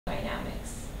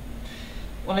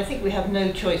Well, I think we have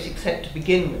no choice except to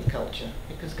begin with culture,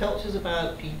 because culture is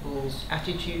about people's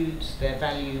attitudes, their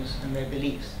values and their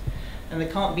beliefs. And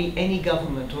there can't be any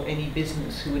government or any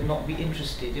business who would not be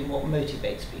interested in what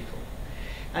motivates people.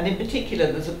 And in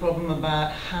particular, there's a problem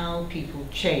about how people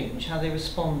change, how they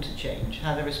respond to change,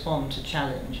 how they respond to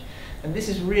challenge. And this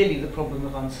is really the problem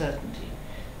of uncertainty,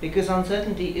 because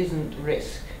uncertainty isn't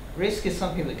risk. Risk is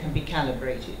something that can be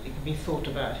calibrated, it can be thought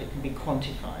about, it can be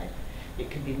quantified, it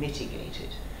can be mitigated.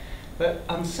 But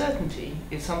uncertainty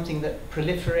is something that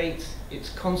proliferates, it's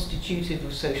constitutive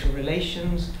of social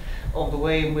relations, of the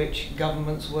way in which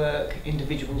governments work,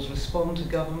 individuals respond to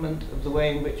government, of the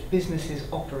way in which businesses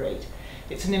operate.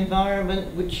 It's an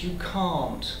environment which you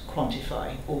can't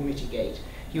quantify or mitigate.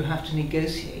 You have to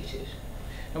negotiate it.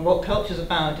 And what culture is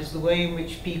about is the way in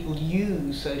which people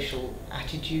use social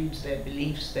attitudes, their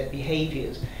beliefs, their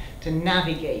behaviours, to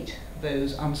navigate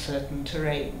those uncertain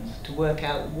terrains, to work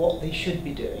out what they should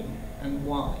be doing and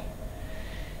why.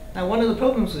 Now, one of the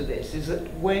problems with this is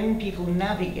that when people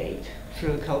navigate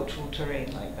through a cultural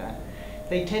terrain like that,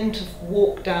 they tend to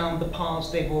walk down the paths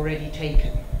they've already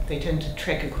taken. They tend to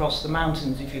trek across the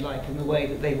mountains, if you like, in the way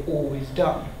that they've always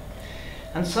done.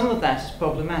 And some of that is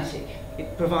problematic.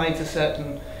 It provides a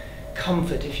certain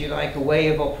comfort, if you like, a way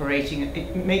of operating.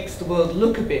 It makes the world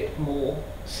look a bit more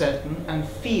certain and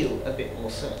feel a bit more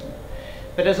certain.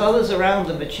 But as others around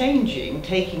them are changing,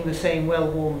 taking the same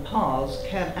well-worn paths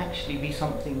can actually be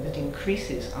something that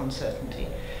increases uncertainty,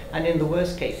 and in the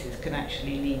worst cases can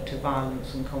actually lead to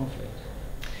violence and conflict.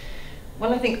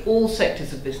 Well, I think all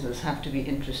sectors of business have to be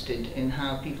interested in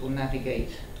how people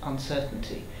navigate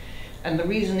uncertainty. And the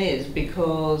reason is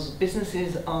because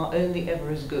businesses are only ever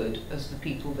as good as the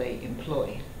people they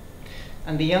employ.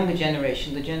 And the younger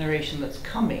generation, the generation that's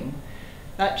coming,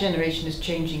 that generation is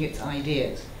changing its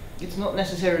ideas. It's not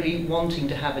necessarily wanting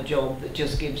to have a job that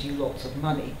just gives you lots of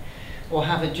money, or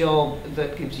have a job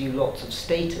that gives you lots of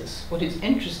status. What it's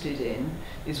interested in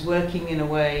is working in a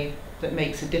way that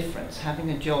makes a difference, having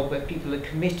a job where people are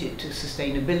committed to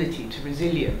sustainability, to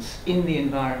resilience in the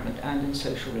environment and in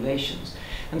social relations.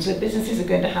 And so businesses are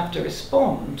going to have to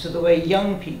respond to the way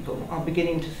young people are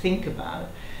beginning to think about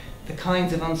the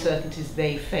kinds of uncertainties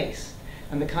they face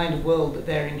and the kind of world that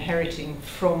they're inheriting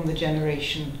from the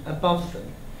generation above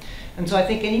them. And so I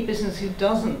think any business who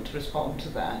doesn't respond to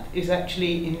that is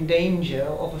actually in danger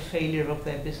of a failure of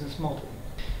their business model.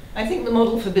 I think the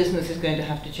model for business is going to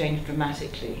have to change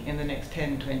dramatically in the next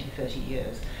 10, 20, 30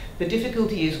 years. The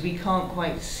difficulty is we can't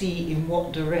quite see in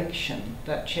what direction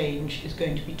that change is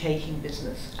going to be taking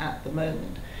business at the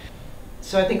moment.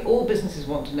 So I think all businesses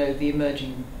want to know the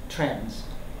emerging trends,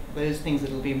 those things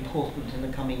that will be important in the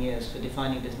coming years for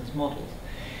defining business models.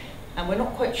 And we're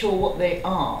not quite sure what they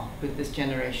are with this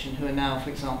generation who are now, for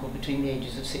example, between the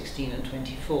ages of 16 and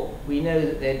 24. We know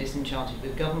that they're disenchanted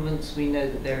with governments, we know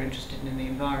that they're interested in the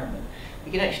environment.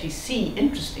 We can actually see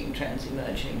interesting trends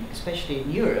emerging, especially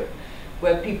in Europe,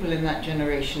 where people in that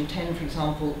generation tend, for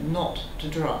example, not to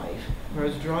drive,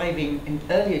 whereas driving in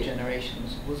earlier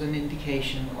generations was an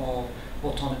indication of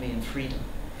autonomy and freedom.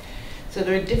 So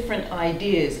there are different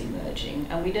ideas emerging,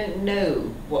 and we don't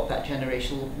know what that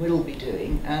generation will be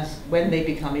doing as when they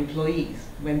become employees,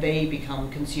 when they become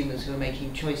consumers who are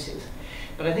making choices.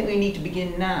 But I think we need to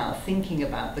begin now thinking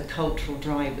about the cultural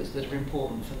drivers that are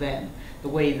important for them, the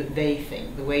way that they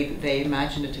think, the way that they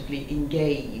imaginatively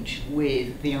engage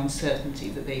with the uncertainty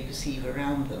that they perceive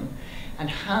around them, and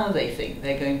how they think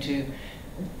they're going to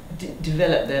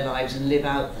develop their lives and live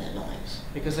out their lives.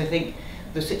 Because I think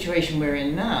the situation we're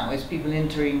in now is people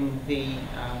entering the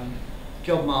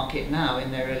job market now in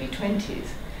their early 20s.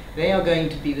 They are going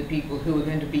to be the people who are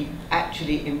going to be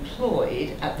actually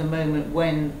employed at the moment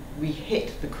when we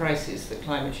hit the crisis that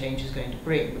climate change is going to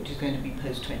bring, which is going to be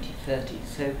post-2030.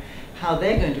 So how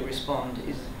they're going to respond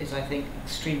is, I think,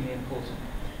 extremely important.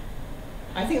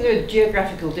 I think there are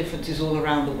geographical differences all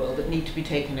around the world that need to be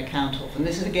taken account of, and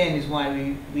this again is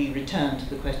why we return to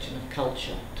the question of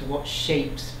culture, to what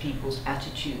shapes people's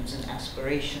attitudes and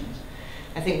aspirations.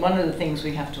 I think one of the things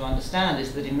we have to understand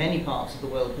is that in many parts of the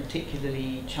world,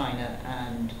 particularly China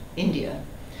and India,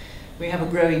 we have a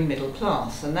growing middle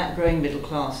class, and that growing middle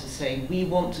class is saying we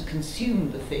want to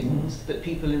consume the things that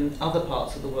people in other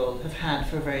parts of the world have had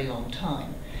for a very long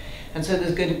time. And so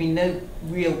there's going to be no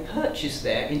real purchase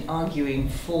there in arguing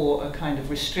for a kind of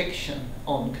restriction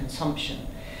on consumption.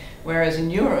 Whereas in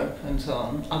Europe and so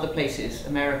on, other places,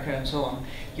 America and so on,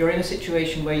 you're in a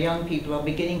situation where young people are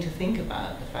beginning to think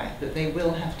about the fact that they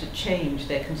will have to change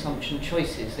their consumption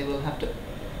choices. They will have to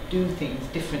do things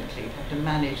differently, have to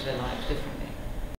manage their lives differently.